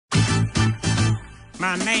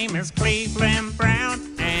My name is Cleveland Brown,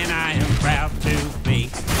 and I am proud to be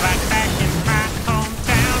right back in my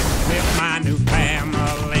hometown with my new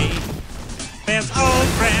family. There's old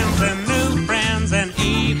friends and new friends and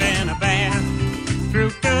even a band. Through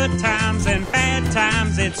good times and bad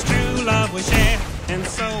times, it's true love we share. And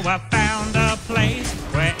so I found a place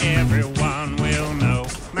where everyone will know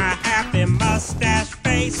my happy mustache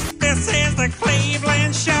face. This is the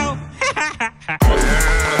Cleveland Show.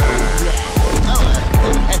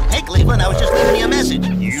 Hey, Cleveland, I was just leaving you a message.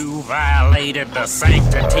 You violated the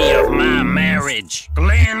sanctity of my marriage.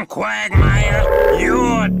 Glenn Quagmire,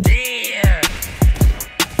 you're dead.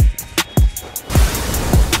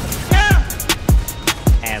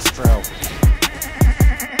 Astro.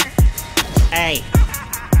 Hey.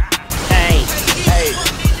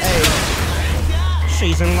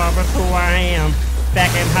 She's in love with who I am. Back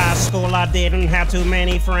in high school, I didn't have too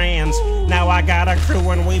many friends. Now I got a crew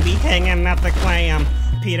and we be hanging at the clam.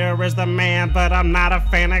 Peter is the man, but I'm not a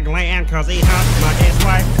fan of Glenn, cause he humped my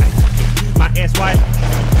ex-wife.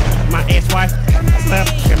 My ex-wife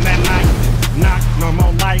slept in that night. Knock, no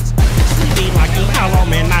more lights. Sleepy like a hollow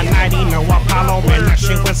man, not nighty, no Apollo man. That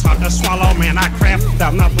shit was hard to swallow, man. I cramped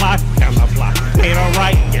down the block. Made a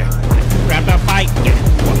right, yeah. Grabbed a bite, yeah.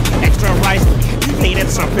 Extra rice, needed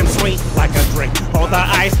something sweet like a drink. Hold the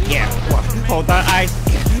ice, yeah. Hold the ice,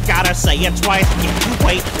 gotta say it twice. Yeah.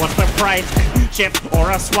 Wait, what's the price? Chip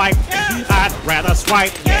or a swipe? I'd rather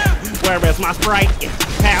swipe, yeah. Where is my Sprite? Yeah.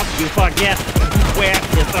 How you forget? Where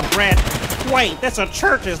is the bread? Wait, this a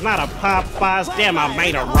church, is not a Popeyes. Damn, I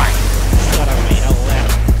made a right. Should've made a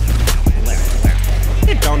left.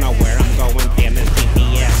 You don't know where I'm going, damn this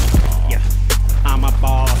GPS. Yeah, I'm a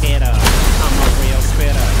ball hitter. I'm a real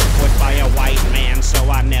spitter. Was by a white man, so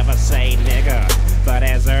I never say nigga. But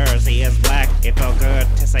as he is black, it felt good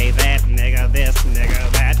to say that. Nigga this,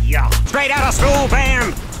 nigga that, yeah. Straight out of school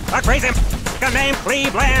band, a crazy named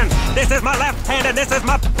Cleveland. This is my left hand and this is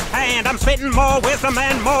my hand. I'm spitting more wisdom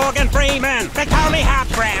than Morgan Freeman. They call me Hot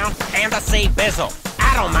Brown and the Sea Bizzle.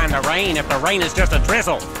 I don't mind the rain if the rain is just a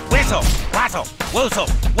drizzle. Whistle, wazzle, woozle,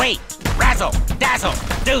 wait, razzle, dazzle,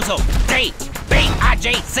 doozle, D, B, I,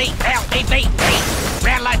 G, C, L, E, V, E.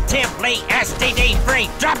 Relatively STD free.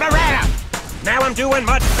 Drop the rata. Now I'm doing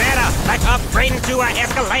much better, like upgrading to an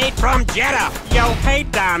Escalade from Jetta. Yo, hey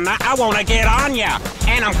Donna, I wanna get on ya.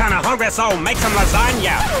 And I'm kinda hungry, so make some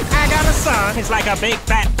lasagna. I got a son, he's like a big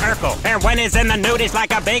fat Urkel. And when he's in the nude, he's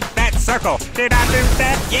like a big fat circle. Did I do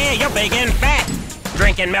that? Yeah, you're big and fat.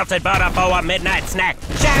 Drinking melted butter for a midnight snack.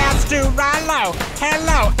 Shoutouts to Rollo,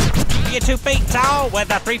 hello. You're 2 feet tall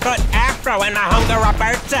with a 3-foot afro and a hunger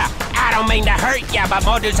Roberta. I don't mean to hurt ya, but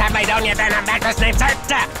more dudes have laid on ya than a mattress named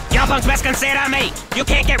Serta. Y'all punks best consider me. You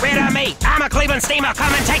can't get rid of me. I'm a Cleveland steamer.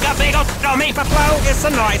 Come and take a big ol' on me. For flow, it's a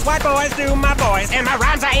noise. White boys do my boys. And my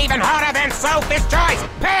rhymes are even harder than Sophie's Choice.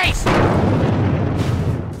 Peace!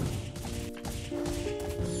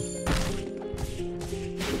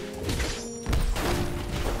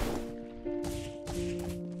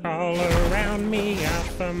 All around me are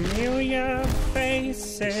familiar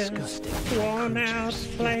faces, worn out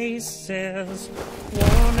places,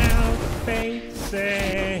 worn out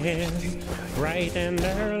faces, bright and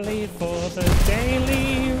early for the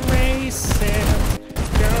daily races,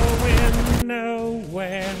 going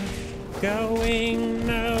nowhere, going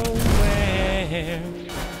nowhere.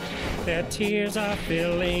 Their tears are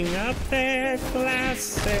filling up their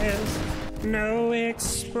glasses, no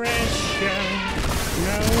expression.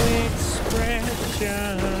 No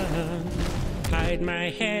expression. Hide my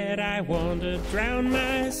head, I want to drown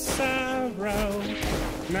my sorrow.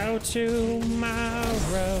 No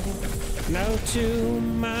tomorrow, no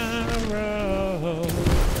tomorrow.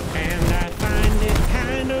 And I find it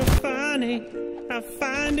kind of funny, I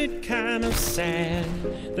find it kind of sad.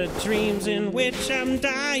 The dreams in which I'm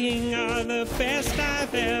dying are the best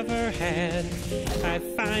I've ever had. I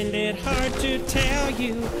find it hard to tell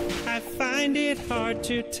you, I find it hard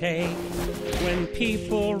to take. When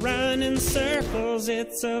people run in circles,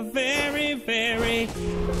 it's a very, very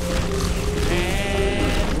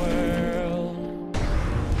bad world.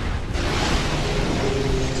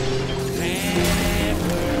 Bad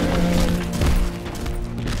world.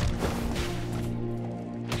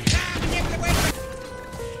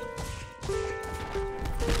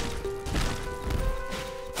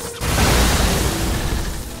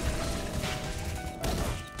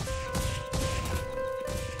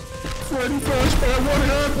 Freddy Fazbear, what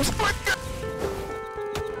happens?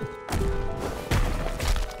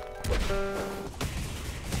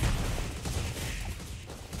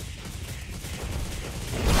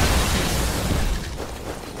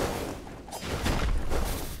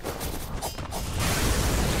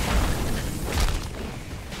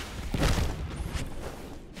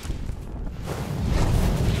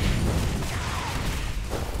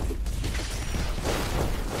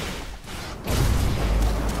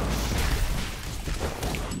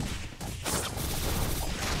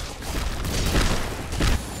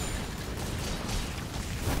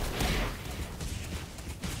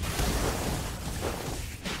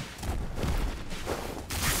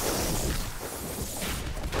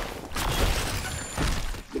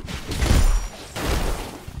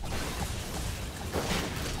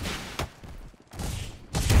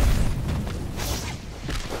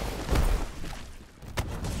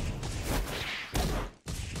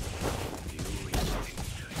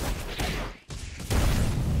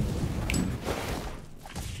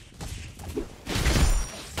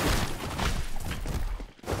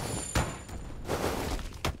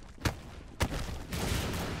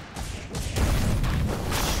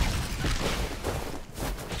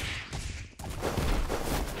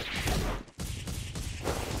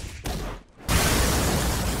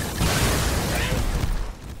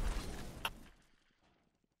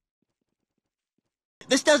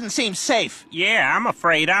 doesn't seem safe. Yeah, I'm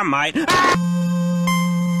afraid I might.